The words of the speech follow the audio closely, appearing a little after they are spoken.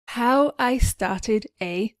How I started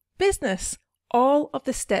a business. All of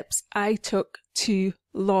the steps I took to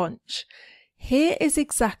launch. Here is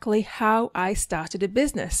exactly how I started a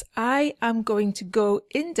business. I am going to go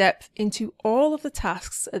in depth into all of the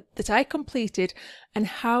tasks that I completed and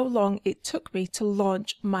how long it took me to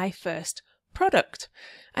launch my first product.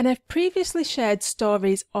 And I've previously shared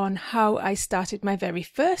stories on how I started my very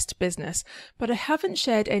first business, but I haven't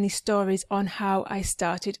shared any stories on how I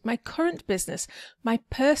started my current business, my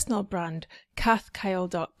personal brand,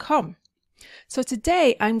 kathkyle.com. So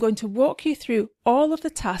today I'm going to walk you through all of the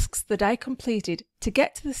tasks that I completed to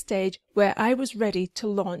get to the stage where I was ready to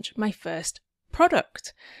launch my first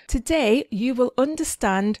product. Today you will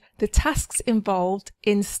understand the tasks involved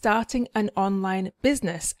in starting an online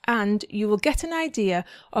business, and you will get an idea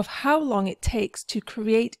of how long it takes to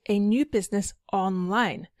create a new business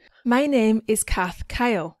online. My name is Kath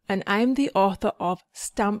Kyle and I'm the author of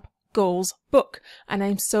Stamp Goals book, and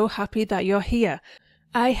I'm so happy that you're here.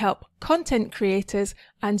 I help content creators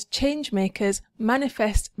and change makers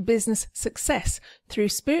manifest business success through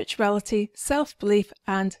spirituality, self-belief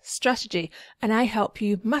and strategy, and I help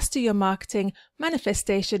you master your marketing,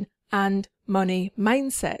 manifestation and money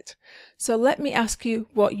mindset. So let me ask you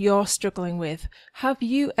what you're struggling with. Have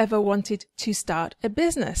you ever wanted to start a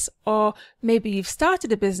business? Or maybe you've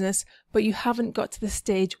started a business but you haven't got to the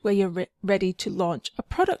stage where you're ready to launch a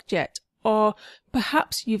product yet. Or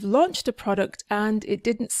perhaps you've launched a product and it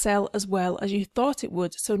didn't sell as well as you thought it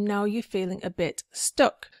would, so now you're feeling a bit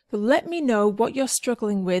stuck. So let me know what you're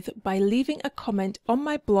struggling with by leaving a comment on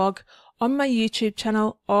my blog, on my YouTube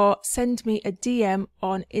channel, or send me a DM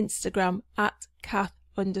on Instagram at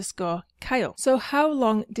Kath_Kyle. So how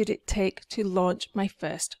long did it take to launch my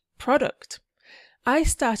first product? I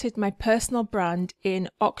started my personal brand in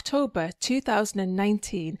October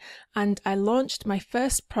 2019 and I launched my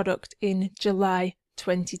first product in July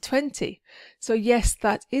 2020. So yes,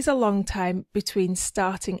 that is a long time between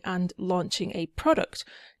starting and launching a product,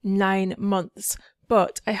 9 months.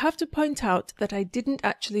 But I have to point out that I didn't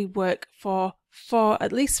actually work for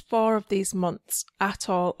at least 4 of these months at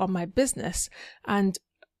all on my business, and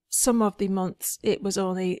some of the months it was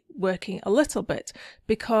only working a little bit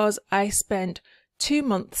because I spent 2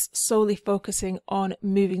 months solely focusing on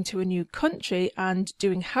moving to a new country and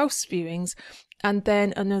doing house viewings, and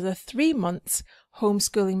then another 3 months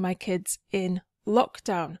homeschooling my kids in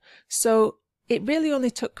lockdown. So it really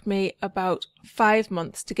only took me about 5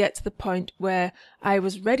 months to get to the point where I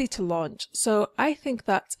was ready to launch. So I think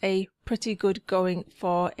that's a pretty good going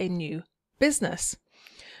for a new business.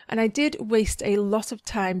 And I did waste a lot of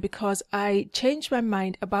time because I changed my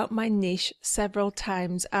mind about my niche several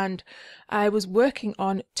times, and I was working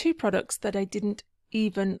on 2 products that I didn't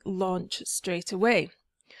even launch straight away.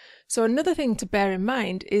 So another thing to bear in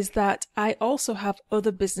mind is that I also have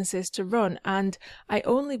other businesses to run and I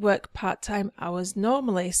only work part-time hours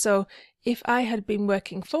normally. So if I had been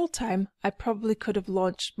working full-time, I probably could have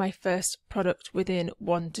launched my first product within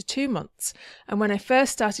 1 to 2 months. And when I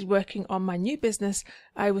first started working on my new business,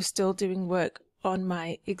 I was still doing work on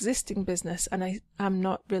my existing business, and I am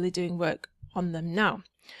not really doing work on them now.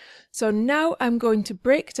 So now I'm going to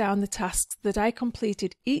break down the tasks that I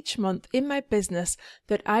completed each month in my business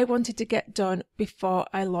that I wanted to get done before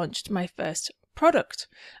I launched my first product.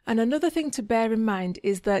 And another thing to bear in mind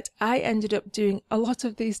is that I ended up doing a lot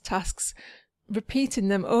of these tasks, repeating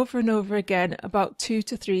them over and over again about 2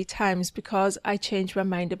 to 3 times because I changed my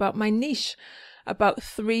mind about my niche about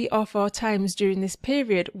 3 or 4 times during this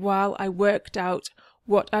period while I worked out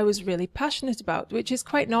what I was really passionate about, which is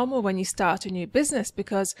quite normal when you start a new business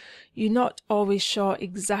because you're not always sure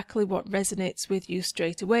exactly what resonates with you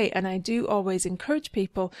straight away. And I do always encourage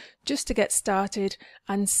people just to get started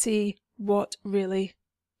and see what really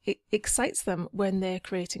excites them when they're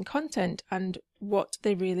creating content and what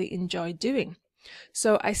they really enjoy doing.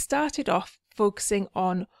 So I started off focusing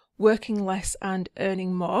on working less and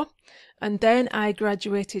earning more, and then I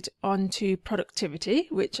graduated onto productivity,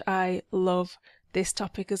 which I love this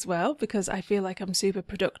topic as well because I feel like I'm super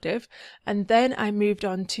productive. And then I moved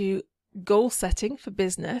on to goal setting for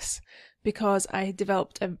business because I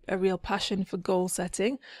developed a real passion for goal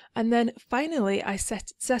setting. And then finally I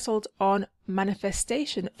settled on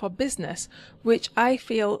manifestation for business, which I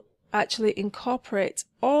feel actually incorporates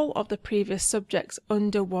all of the previous subjects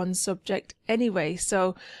under one subject anyway.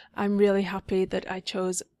 So I'm really happy that I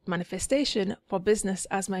chose manifestation for business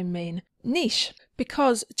as my main niche,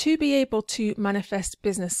 because to be able to manifest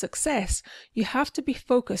business success, you have to be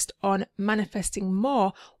focused on manifesting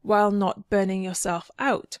more while not burning yourself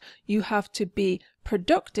out. You have to be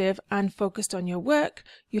productive and focused on your work.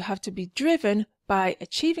 You have to be driven by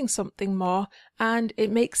achieving something more, and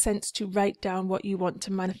it makes sense to write down what you want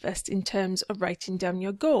to manifest in terms of writing down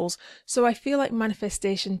your goals. So I feel like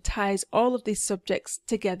manifestation ties all of these subjects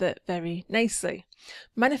together very nicely.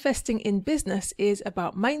 Manifesting in business is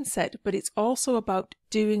about mindset, but it's also about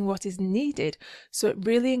doing what is needed. So it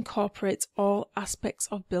really incorporates all aspects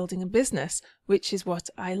of building a business, which is what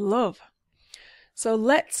I love. So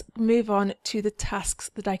let's move on to the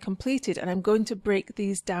tasks that I completed, and I'm going to break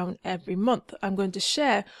these down every month. I'm going to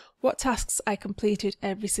share what tasks I completed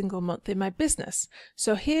every single month in my business.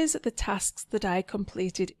 So here's the tasks that I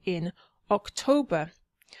completed in October.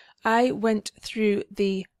 I went through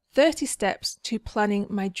the 30 steps to planning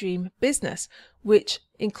my dream business, which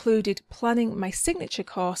included planning my signature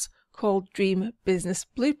course called Dream Business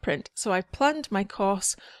Blueprint. So I planned my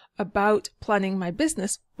course about planning my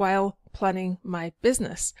business while planning my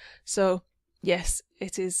business. So yes,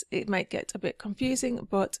 it might get a bit confusing,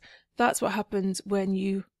 but that's what happens when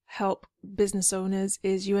you help business owners,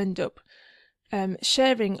 is you end up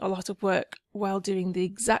sharing a lot of work while doing the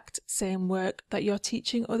exact same work that you're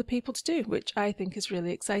teaching other people to do, which I think is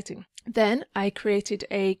really exciting. Then I created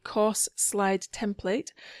a course slide template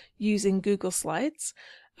using Google Slides.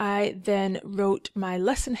 I then wrote my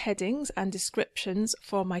lesson headings and descriptions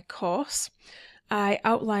for my course. I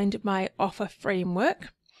outlined my offer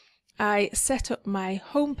framework. I set up my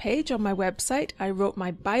homepage on my website. I wrote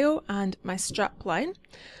my bio and my strapline.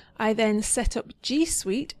 I then set up G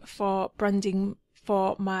Suite for branding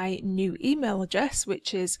for my new email address,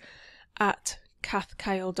 which is at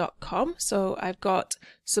kathkyle.com. So I've got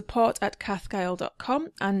support@kathkyle.com,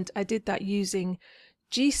 and I did that using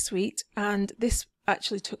G Suite, and this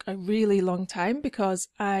actually took a really long time because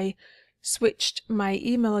I switched my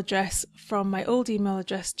email address from my old email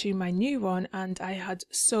address to my new one, and I had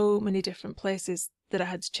so many different places that I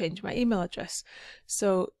had to change my email address.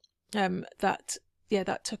 So that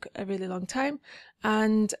took a really long time.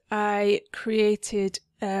 And I created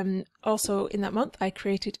also in that month I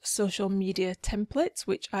created social media templates,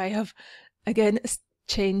 which I have again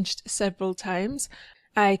changed several times.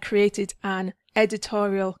 I created an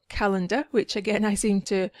editorial calendar, which again I seem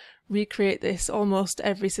to recreate this almost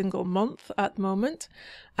every single month at the moment.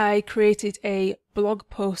 I created a blog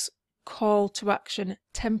post call to action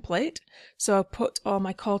template. So I put all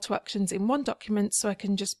my call to actions in one document so I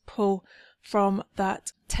can just pull from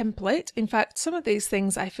that template. In fact, some of these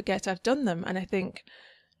things I forget I've done them, and I think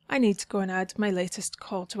I need to go and add my latest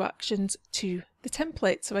call to actions to the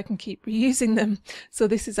template so I can keep reusing them. So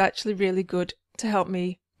this is actually really good to help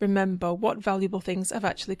me remember what valuable things I've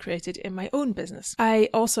actually created in my own business. I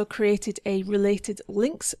also created a related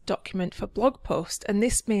links document for blog posts, and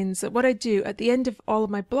this means that what I do at the end of all of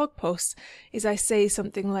my blog posts is I say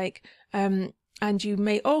something like, and you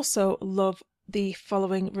may also love the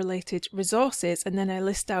following related resources, and then I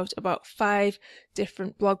list out about 5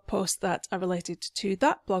 different blog posts that are related to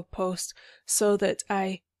that blog post, so that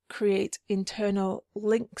I create internal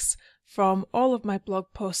links from all of my blog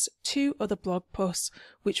posts to other blog posts,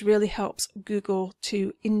 which really helps Google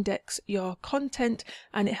to index your content,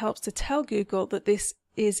 and it helps to tell Google that this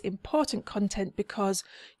is important content because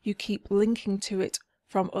you keep linking to it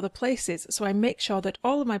from other places. So I make sure that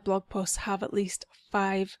all of my blog posts have at least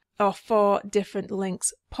 5 or 4 different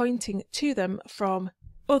links pointing to them from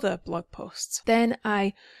other blog posts. Then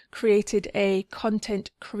I created a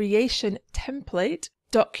content creation template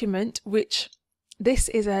document, which this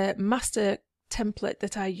is a master template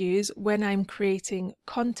that I use when I'm creating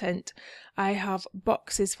content. I have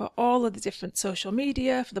boxes for all of the different social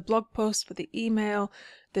media, for the blog posts, for the email,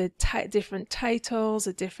 the different titles,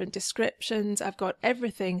 the different descriptions. I've got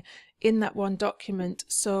everything in that one document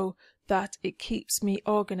so that it keeps me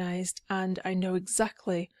organized and I know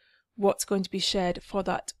exactly what's going to be shared for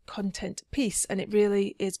that content piece. And it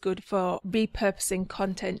really is good for repurposing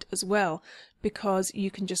content as well, because you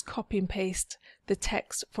can just copy and paste the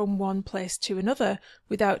text from one place to another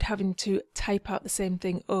without having to type out the same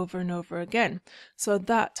thing over and over again. So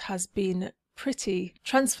that has been pretty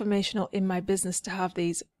transformational in my business to have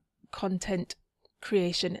these content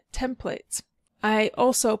creation templates. I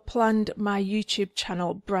also planned my YouTube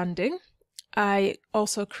channel branding. I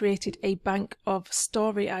also created a bank of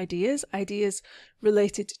story ideas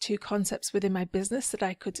related to concepts within my business that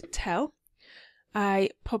I could tell. I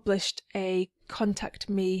published a contact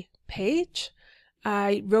me page.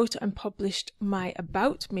 I wrote and published my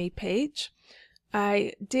about me page.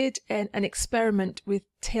 I did an experiment with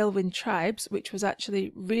Tailwind Tribes, which was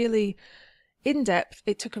actually really in depth.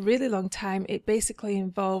 It took a really long time. It basically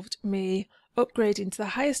involved me upgrading to the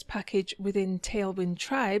highest package within Tailwind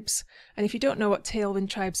Tribes. And if you don't know what Tailwind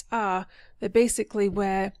Tribes are, they're basically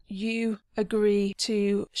where you agree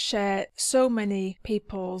to share so many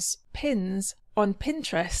people's pins on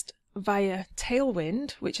Pinterest via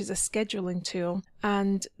Tailwind, which is a scheduling tool,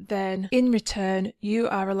 and then in return you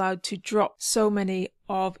are allowed to drop so many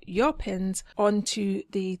of your pins onto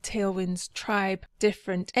the Tailwind's tribe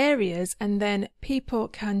different areas, and then people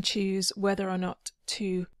can choose whether or not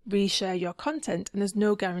to reshare your content, and there's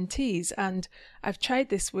no guarantees. And I've tried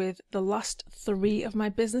this with the last 3 of my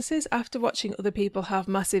businesses after watching other people have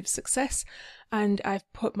massive success, and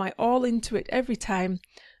I've put my all into it every time,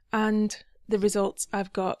 and the results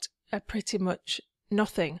I've got are pretty much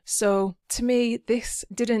nothing. So to me, this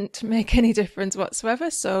didn't make any difference whatsoever.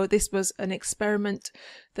 So this was an experiment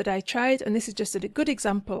that I tried, and this is just a good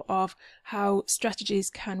example of how strategies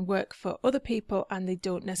can work for other people and they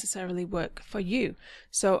don't necessarily work for you.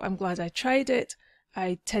 So I'm glad I tried it.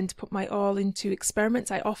 I tend to put my all into experiments.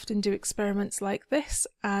 I often do experiments like this,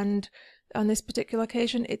 and on this particular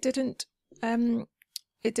occasion it didn't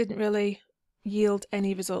really yield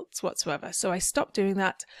any results whatsoever. So I stopped doing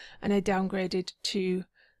that and I downgraded to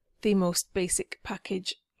the most basic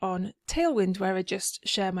package on Tailwind, where I just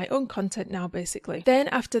share my own content now basically. Then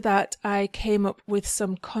after that I came up with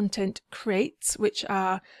some content crates, which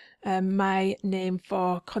are my name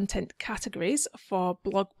for content categories for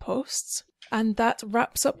blog posts, and that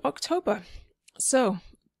wraps up October. So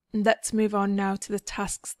let's move on now to the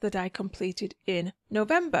tasks that I completed in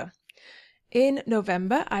November. In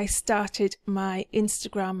November, I started my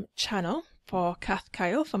Instagram channel for Kath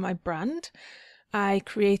Kyle, for my brand. I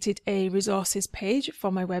created a resources page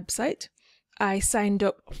for my website. I signed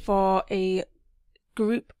up for a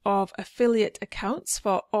group of affiliate accounts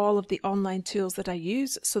for all of the online tools that I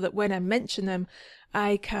use, so that when I mention them,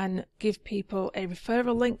 I can give people a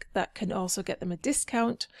referral link that can also get them a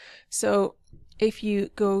discount. So if you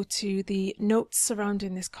go to the notes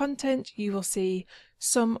surrounding this content, you will see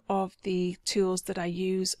some of the tools that I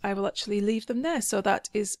use. I will actually leave them there. So that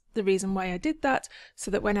is the reason why I did that, so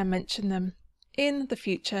that when I mention them in the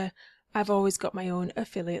future, I've always got my own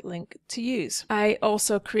affiliate link to use. I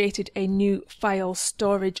also created a new file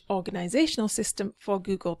storage organizational system for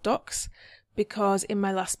Google Docs, because in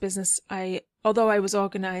my last business, although I was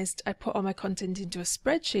organized, I put all my content into a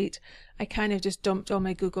spreadsheet, I kind of just dumped all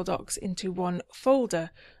my Google Docs into one folder,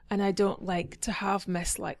 and I don't like to have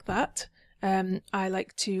mess like that. I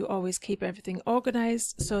like to always keep everything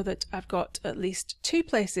organized so that I've got at least 2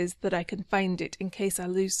 places that I can find it in case I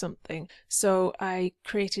lose something. So I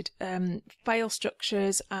created file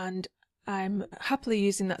structures, and I'm happily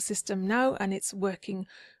using that system now, and it's working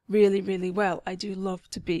really, really well. I do love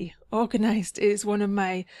to be organized. It is one of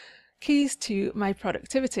my keys to my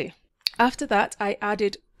productivity. After that, I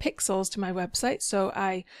added pixels to my website. So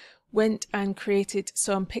I went and created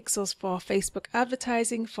some pixels for Facebook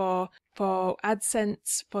advertising, for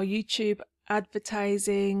AdSense, for YouTube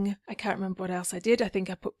advertising. I can't remember what else I did. I think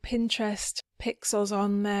I put Pinterest pixels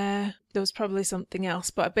on there. There was probably something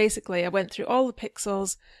else, but basically I went through all the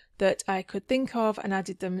pixels that I could think of and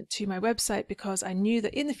added them to my website, because I knew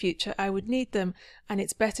that in the future I would need them, and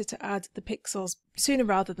it's better to add the pixels sooner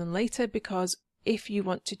rather than later, because if you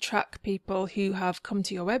want to track people who have come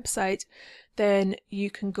to your website, then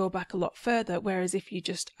you can go back a lot further, whereas if you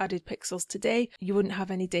just added pixels today, you wouldn't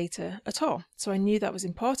have any data at all. So I knew that was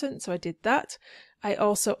important, so I did that. I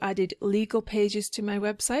also added legal pages to my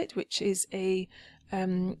website, which is a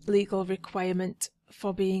legal requirement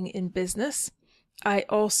for being in business. I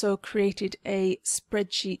also created a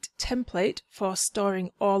spreadsheet template for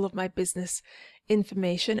storing all of my business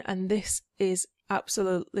information, and this is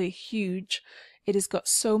absolutely huge. It has got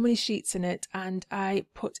so many sheets in it, and I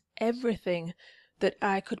put everything that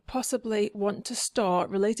I could possibly want to store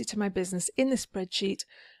related to my business in the spreadsheet,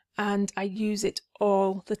 and I use it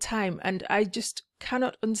all the time. And I just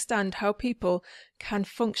cannot understand how people can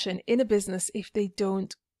function in a business if they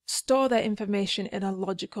don't store their information in a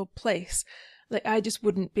logical place. Like, I just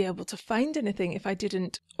wouldn't be able to find anything if I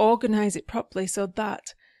didn't organize it properly. So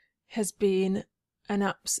that has been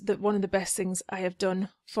one of the best things I have done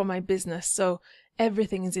for my business. So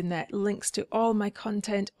everything is in there. Links to all my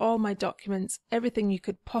content, all my documents, everything you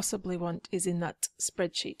could possibly want is in that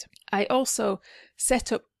spreadsheet. I also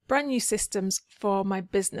set up brand new systems for my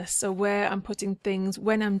business. So where I'm putting things,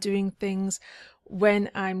 when I'm doing things, when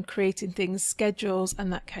I'm creating things, schedules,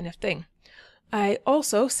 and that kind of thing. I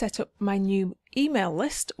also set up my new email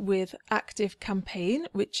list with Active Campaign,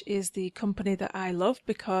 which is the company that I love,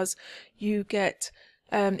 because you get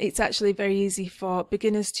it's actually very easy for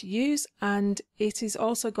beginners to use, and it has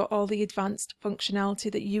also got all the advanced functionality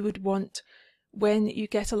that you would want when you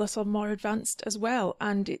get a little more advanced as well,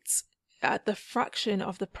 and it's at the fraction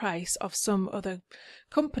of the price of some other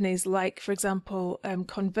companies, like for example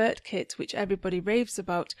ConvertKit, which everybody raves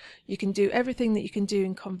about. You can do everything that you can do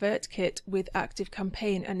in ConvertKit with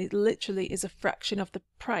ActiveCampaign, and it literally is a fraction of the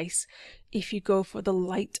price if you go for the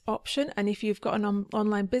light option. And if you've got an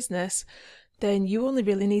online business, then you only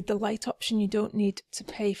really need the light option. You don't need to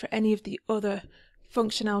pay for any of the other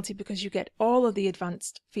functionality because you get all of the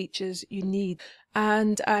advanced features you need.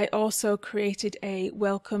 And I also created a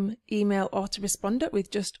welcome email autoresponder with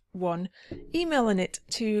just one email in it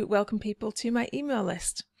to welcome people to my email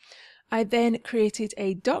list. I then created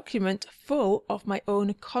a document full of my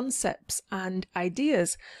own concepts and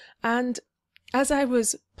ideas, and as I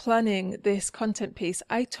was planning this content piece,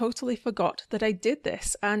 I totally forgot that I did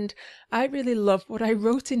this, and I really love what I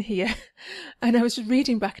wrote in here. And I was just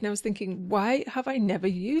reading back and I was thinking, why have I never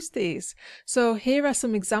used these? So here are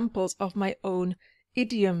some examples of my own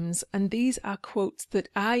idioms, and these are quotes that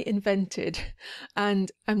I invented, and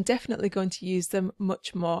I'm definitely going to use them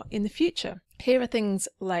much more in the future. Here are things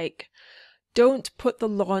like, don't put the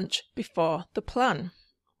launch before the plan.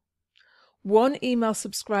 One email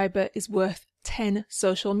subscriber is worth 10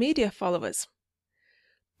 social media followers.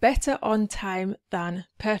 Better on time than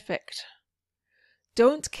perfect.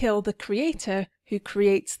 Don't kill the creator who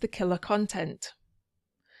creates the killer content.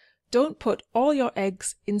 Don't put all your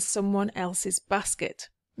eggs in someone else's basket.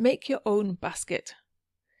 Make your own basket.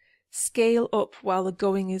 Scale up while the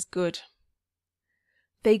going is good.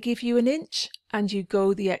 They give you an inch and you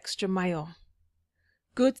go the extra mile.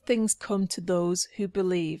 Good things come to those who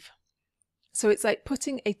believe. So it's like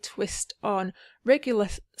putting a twist on regular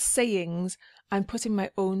sayings and putting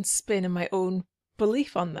my own spin and my own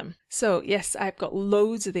belief on them. So yes, I've got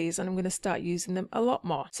loads of these and I'm going to start using them a lot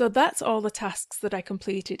more. So that's all the tasks that I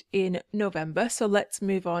completed in November. So let's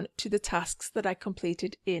move on to the tasks that I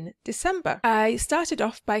completed in December. I started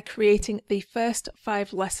off by creating the first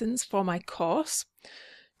 5 lessons for my course.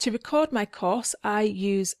 To record my course, I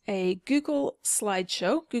use a Google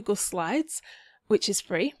Slideshow, Google Slides, which is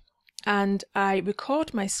free. And I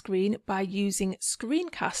record my screen by using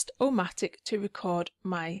Screencast-O-Matic to record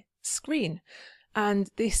my screen. And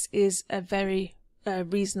this is a very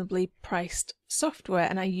reasonably priced software,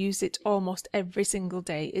 and I use it almost every single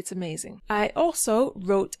day. It's amazing. I also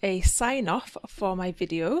wrote a sign-off for my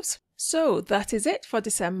videos. So that is it for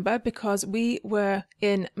December, because we were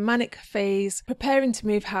in manic phase preparing to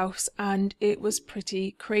move house and it was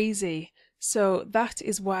pretty crazy. So that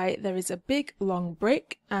is why there is a big long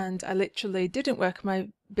break, and I literally didn't work my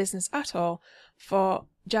business at all for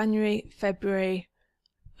January, February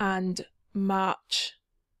and March,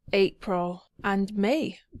 April and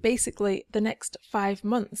May. Basically the next 5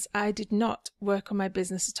 months I did not work on my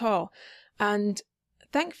business at all. And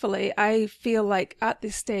thankfully, I feel like at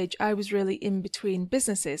this stage I was really in between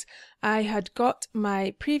businesses. I had got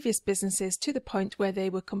my previous businesses to the point where they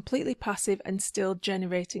were completely passive and still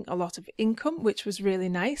generating a lot of income, which was really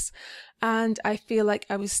nice. And I feel like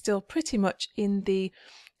I was still pretty much in the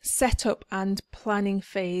setup and planning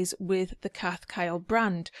phase with the Kath Kyle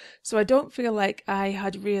brand. So I don't feel like I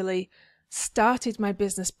had really started my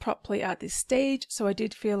business properly at this stage, so I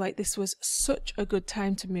did feel like this was such a good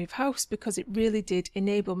time to move house, because it really did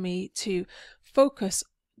enable me to focus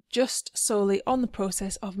just solely on the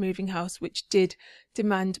process of moving house, which did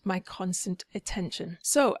demand my constant attention.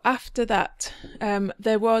 So after that,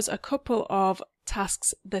 there was a couple of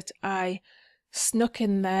tasks that I snuck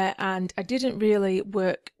in there, and I didn't really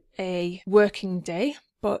work a working day,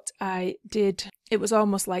 but I did. It was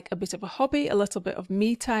almost like a bit of a hobby, a little bit of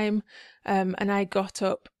me time, and I got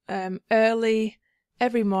up early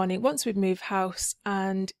every morning once we'd moved house,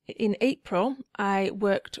 and in April I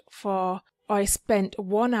spent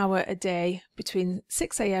 1 hour a day between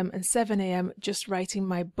 6 a.m. and 7 a.m. just writing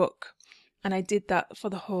my book, and I did that for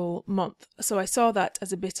the whole month. So I saw that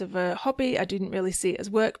as a bit of a hobby. I didn't really see it as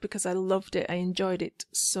work because I loved it. I enjoyed it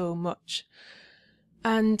so much.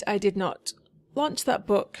 And I did not launch that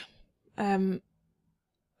book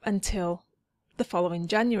until the following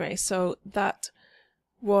January. So that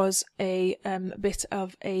was a bit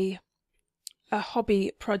of a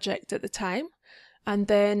hobby project at the time. And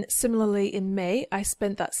then similarly in May, I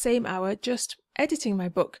spent that same hour just editing my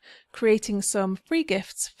book, creating some free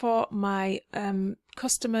gifts for my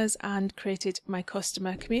customers, and created my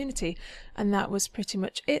customer community. And that was pretty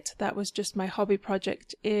much it. That was just my hobby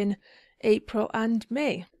project in April and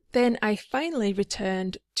May. Then I finally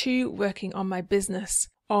returned to working on my business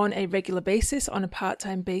on a regular basis, on a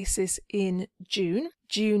part-time basis, in June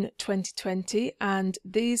 2020, and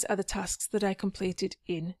these are the tasks that I completed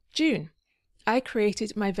in June. I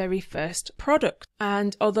created my very first product.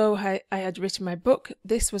 And although I had written my book,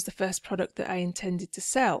 this was the first product that I intended to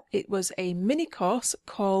sell. It was a mini course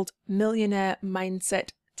called Millionaire Mindset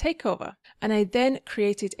Takeover. And I then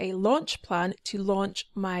created a launch plan to launch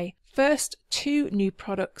my first 2 new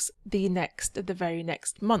products the very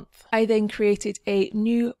next month. I then created a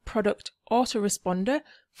new product autoresponder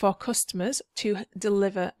for customers to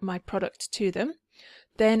deliver my product to them.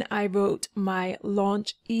 Then I wrote my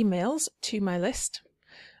launch emails to my list.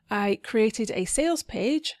 I created a sales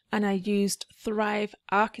page and I used Thrive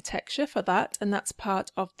architecture for that, and that's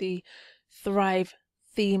part of the Thrive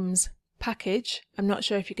themes package. I'm not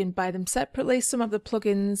sure if you can buy them separately. Some of the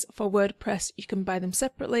plugins for WordPress you can buy them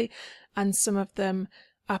separately, and some of them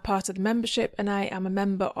are part of the membership, and I am a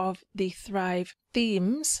member of the Thrive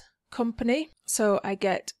themes company, so I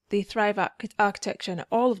get the Thrive architecture and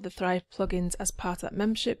all of the Thrive plugins as part of that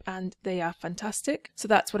membership, and they are fantastic. So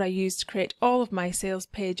that's what I use to create all of my sales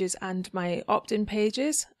pages and my opt-in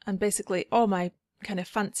pages, and basically all my kind of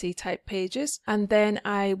fancy type pages. And then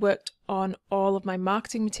I worked on all of my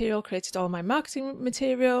marketing material, created all my marketing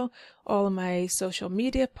material, all of my social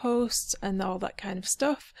media posts and all that kind of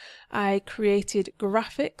stuff. I created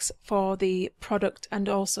graphics for the product and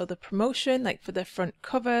also the promotion, like for the front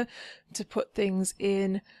cover, to put things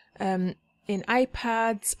in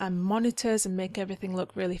iPads and monitors and make everything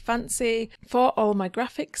look really fancy. For all my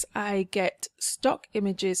graphics, I get stock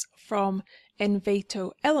images from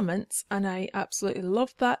Envato Elements, and I absolutely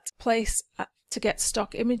love that place to get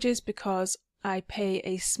stock images because I pay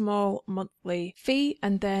a small monthly fee,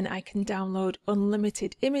 and then I can download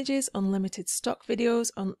unlimited images, unlimited stock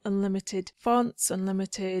videos, unlimited fonts,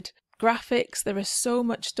 unlimited graphics. There is so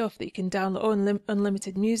much stuff that you can download,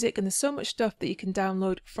 unlimited music, and there's so much stuff that you can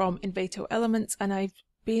download from Envato Elements, and I've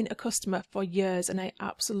been a customer for years and I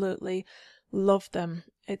absolutely love them.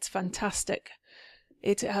 It's fantastic.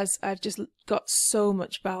 I've just got so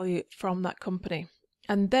much value from that company.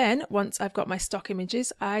 And then once I've got my stock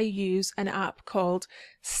images, I use an app called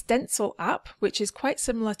Stencil app, which is quite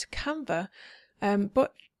similar to Canva,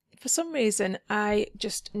 but for some reason I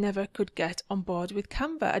just never could get on board with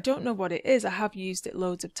Canva. I don't know what it is. I have used it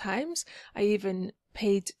loads of times. I even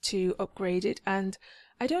paid to upgrade it, and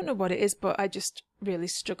I don't know what it is, but I just really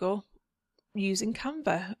struggle using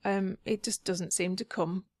Canva. It just doesn't seem to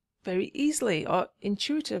come very easily or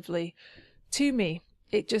intuitively to me.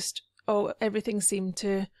 Everything seemed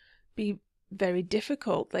to be very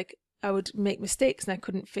difficult. Like I would make mistakes and I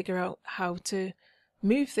couldn't figure out how to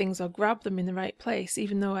move things or grab them in the right place,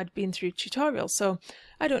 even though I'd been through tutorials. So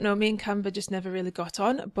I don't know, me and Canva just never really got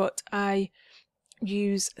on, but I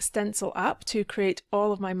use Stencil app to create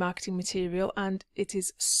all of my marketing material, and it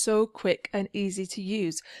is so quick and easy to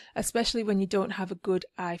use, especially when you don't have a good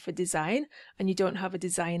eye for design and you don't have a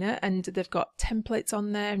designer, and they've got templates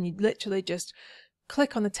on there and you literally just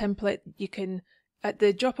click on the template. You can, at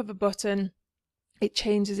the drop of a button, it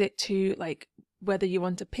changes it to like whether you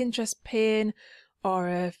want a Pinterest pin or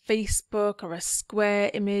a Facebook or a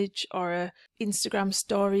Square image or a Instagram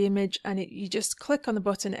story image, and you just click on the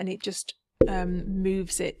button and it just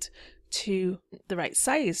moves it to the right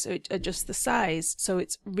size, so it adjusts the size, so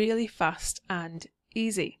it's really fast and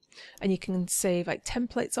easy, and you can save like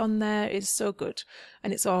templates on there. It's so good,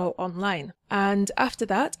 and it's all online. And after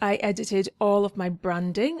that I edited all of my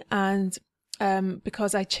branding, and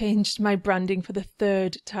because I changed my branding for the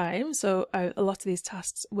 3rd time, so a lot of these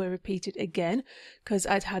tasks were repeated again because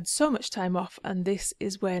I'd had so much time off, and this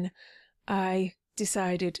is when I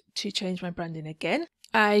decided to change my branding again.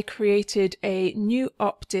 I created a new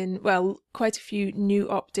opt-in, quite a few new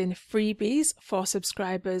opt-in freebies for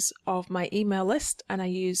subscribers of my email list, and I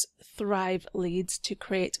use Thrive Leads to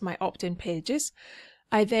create my opt-in pages.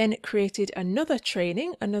 I then created another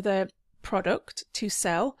product to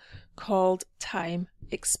sell called Time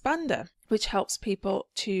Expander, which helps people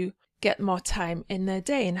to get more time in their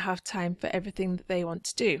day and have time for everything that they want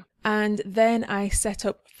to do. And then I set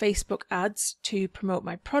up Facebook ads to promote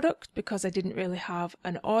my product because I didn't really have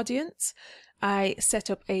an audience. I set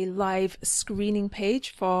up a live screening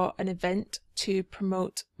page for an event to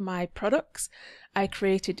promote my products. I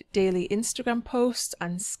created daily Instagram posts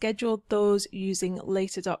and scheduled those using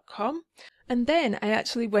later.com. And then I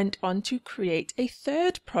actually went on to create a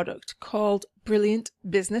 3rd product called Brilliant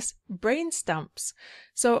Business Brain Stamps.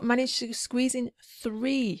 So I managed to squeeze in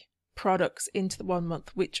 3 products into the 1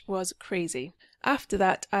 month, which was crazy. After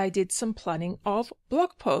that, I did some planning of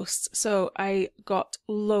blog posts. So I got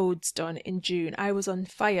loads done in June. I was on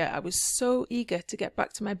fire. I was so eager to get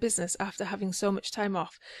back to my business after having so much time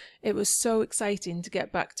off. It was so exciting to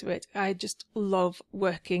get back to it. I just love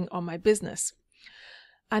working on my business.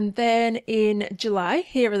 And then in July,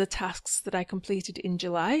 here are the tasks that I completed in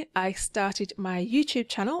July. I started my YouTube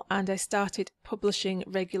channel and I started publishing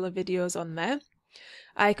regular videos on there.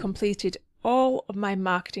 I completed all of my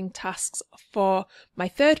marketing tasks for my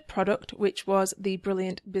third product, which was the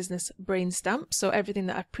Brilliant Business Brain Stamp. So everything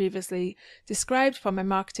that I've previously described for my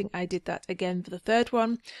marketing, I did that again for the third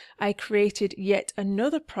one. I created yet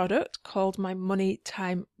another product called my Money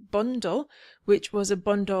Time Bundle, which was a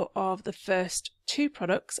bundle of the first two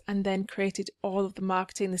products, and then created all of the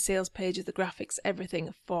marketing, the sales pages, the graphics,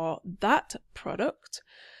 everything for that product.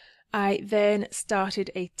 I then started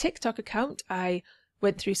a TikTok account. I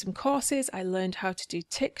went through some courses, I learned how to do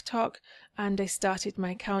TikTok, and I started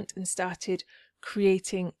my account and started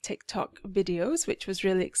creating TikTok videos, which was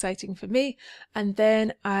really exciting for me. And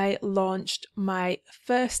then I launched my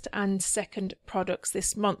first and second products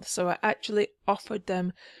this month. So I actually offered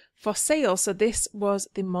them for sale. So this was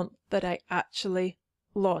the month that I actually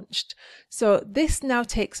launched. So this now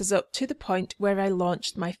takes us up to the point where I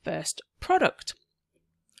launched my first product.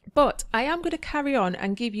 But I am going to carry on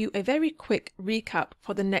and give you a very quick recap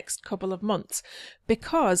for the next couple of months,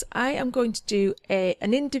 because I am going to do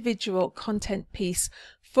an individual content piece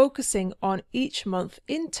focusing on each month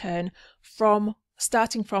in turn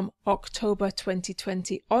starting from October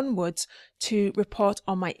 2020 onwards, to report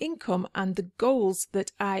on my income and the goals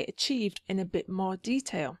that I achieved in a bit more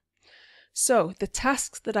detail. So the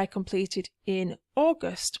tasks that I completed in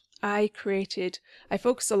August, I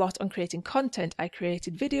focused a lot on creating content. I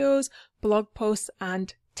created videos, blog posts,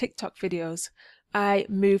 and TikTok videos. I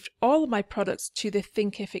moved all of my products to the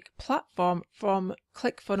Thinkific platform from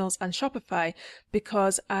ClickFunnels and Shopify,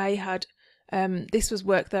 because I had, this was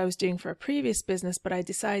work that I was doing for a previous business, but I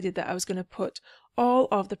decided that I was going to put all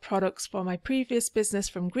of the products for my previous business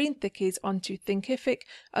from Green Thickies onto Thinkific,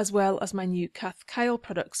 as well as my new Kath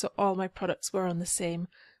products. So all my products were on the same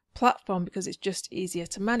platform because it's just easier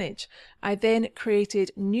to manage. I then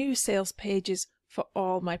created new sales pages for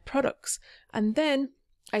all my products, and then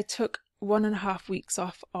I took 1.5 weeks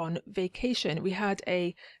off on vacation. We had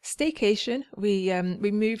a staycation. We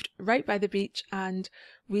moved right by the beach, and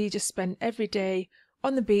we just spent every day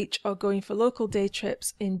on the beach or going for local day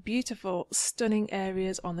trips in beautiful, stunning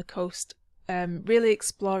areas on the coast, really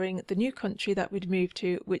exploring the new country that we'd moved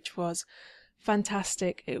to, which was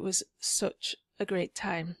fantastic. It was such a great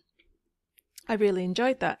time. I really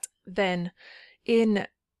enjoyed that. Then in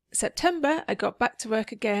September, I got back to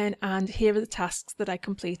work again, and here are the tasks that I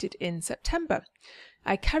completed in September.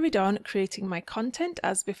 I carried on creating my content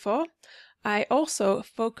as before. I also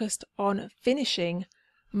focused on finishing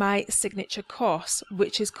my signature course,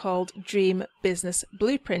 which is called Dream Business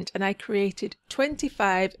Blueprint, and I created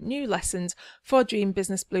 25 new lessons for Dream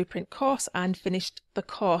Business Blueprint course and finished the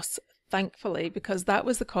course, thankfully, because that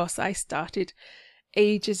was the course I started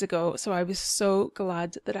ages ago. So I was so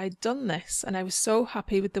glad that I'd done this, and I was so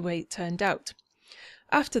happy with the way it turned out.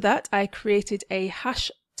 After that, I created a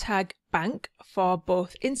hashtag bank for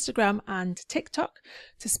both Instagram and TikTok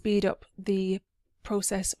to speed up the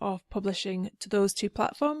process of publishing to those two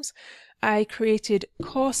platforms. I created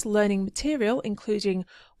course learning material, including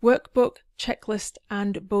workbook, checklist,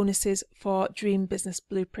 and bonuses for Dream Business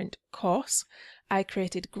Blueprint course. I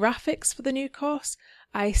created graphics for the new course.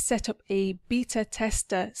 I set up a beta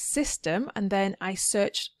tester system, and then I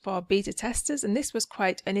searched for beta testers, and this was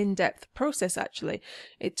quite an in-depth process actually.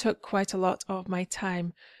 It took quite a lot of my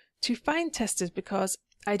time to find testers because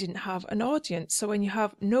I didn't have an audience. So when you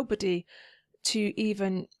have nobody to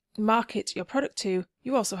even market your product to,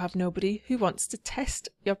 you also have nobody who wants to test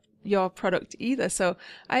your product either. So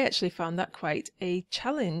I actually found that quite a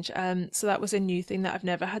challenge. So that was a new thing that I've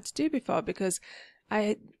never had to do before, because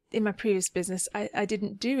in my previous business, I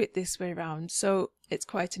didn't do it this way around. So it's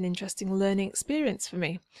quite an interesting learning experience for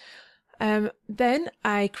me. Then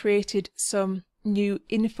I created some new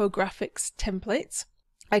infographics templates.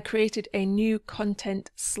 I created a new content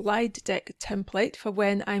slide deck template for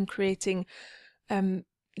when I'm creating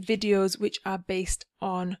videos which are based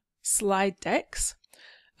on slide decks.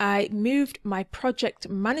 I moved my project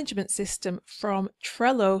management system from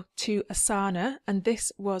Trello to Asana, and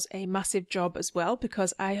this was a massive job as well,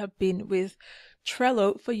 because I have been with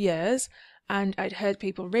Trello for years and I'd heard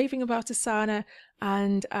people raving about Asana,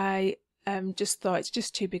 and I just thought it's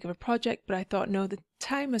just too big of a project. But I thought, no, the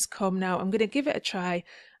time has come now. I'm going to give it a try.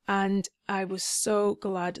 And I was so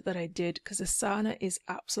glad that I did, because Asana is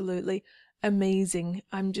absolutely amazing.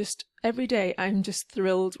 Every day I'm just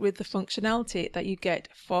thrilled with the functionality that you get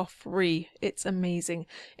for free. It's amazing.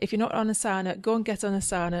 If you're not on Asana, go and get on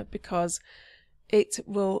Asana, because it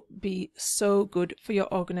will be so good for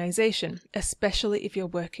your organization, especially if you're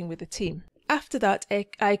working with a team. After that,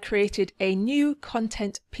 I created a new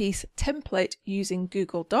content piece template using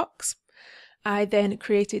Google Docs. I then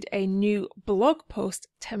created a new blog post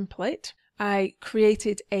template. I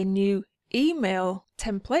created a new email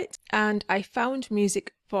template, and I found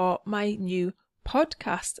music for my new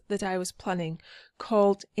podcast that I was planning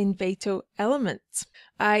called Invato Elements.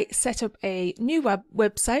 I set up a new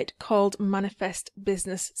website called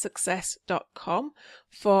manifestbusinesssuccess.com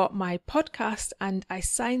for my podcast, and I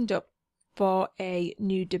signed up for a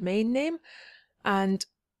new domain name, and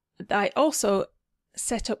I also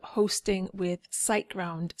set up hosting with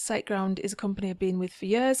SiteGround. SiteGround is a company I've been with for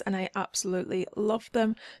years and I absolutely love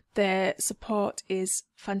them. Their support is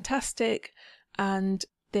fantastic and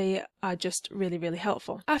they are just really, really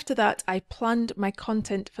helpful. After that, I planned my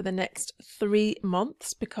content for the next 3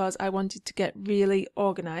 months because I wanted to get really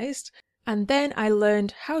organized. And then I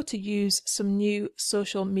learned how to use some new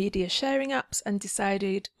social media sharing apps and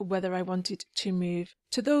decided whether I wanted to move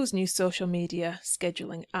to those new social media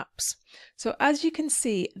scheduling apps. So as you can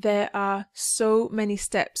see, there are so many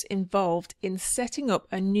steps involved in setting up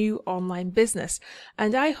a new online business.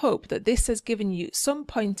 And I hope that this has given you some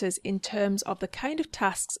pointers in terms of the kind of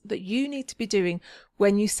tasks that you need to be doing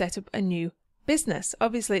when you set up a new business.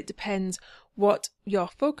 Obviously, it depends what your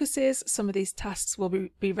focus is. Some of these tasks will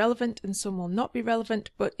be relevant and some will not be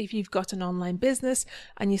relevant, but if you've got an online business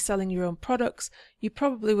and you're selling your own products, you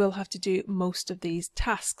probably will have to do most of these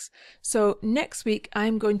tasks. So next week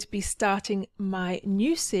I'm going to be starting my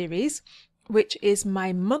new series, which is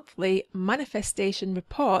my monthly manifestation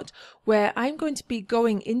report, where I'm going to be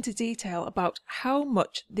going into detail about how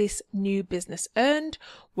much this new business earned,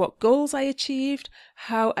 what goals I achieved,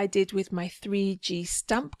 how I did with my 3G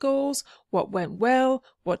stamp goals, what went well,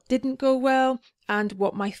 what didn't go well, and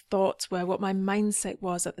what my thoughts were, what my mindset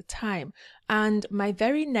was at the time. And my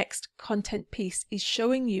very next content piece is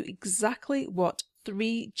showing you exactly what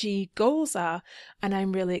 3G goals are, and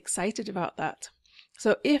I'm really excited about that.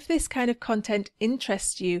 So if this kind of content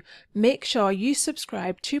interests you, make sure you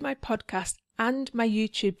subscribe to my podcast and my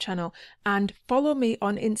YouTube channel and follow me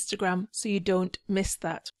on Instagram so you don't miss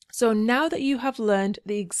that. So now that you have learned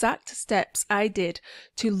the exact steps I did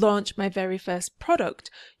to launch my very first product,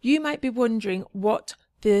 you might be wondering what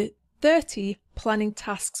the 30 planning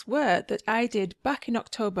tasks were that I did back in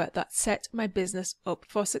October that set my business up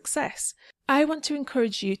for success. I want to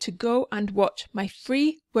encourage you to go and watch my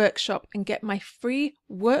free workshop and get my free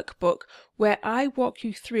workbook where I walk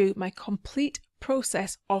you through my complete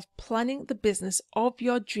process of planning the business of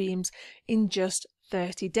your dreams in just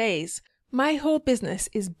 30 days. My whole business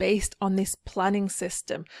is based on this planning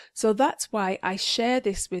system, so that's why I share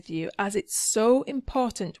this with you, as it's so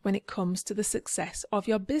important when it comes to the success of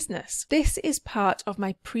your business. This is part of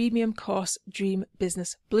my premium course, Dream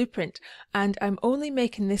Business Blueprint, and I'm only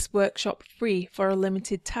making this workshop free for a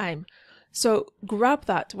limited time. So grab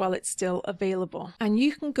that while it's still available. And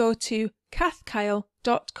you can go to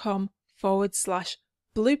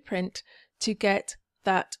kathkyle.com/blueprint to get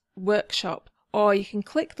that workshop, or you can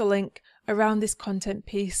click the link around this content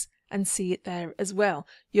piece and see it there as well.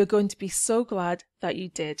 You're going to be so glad that you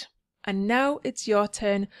did. And now it's your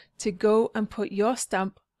turn to go and put your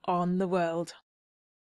stamp on the world.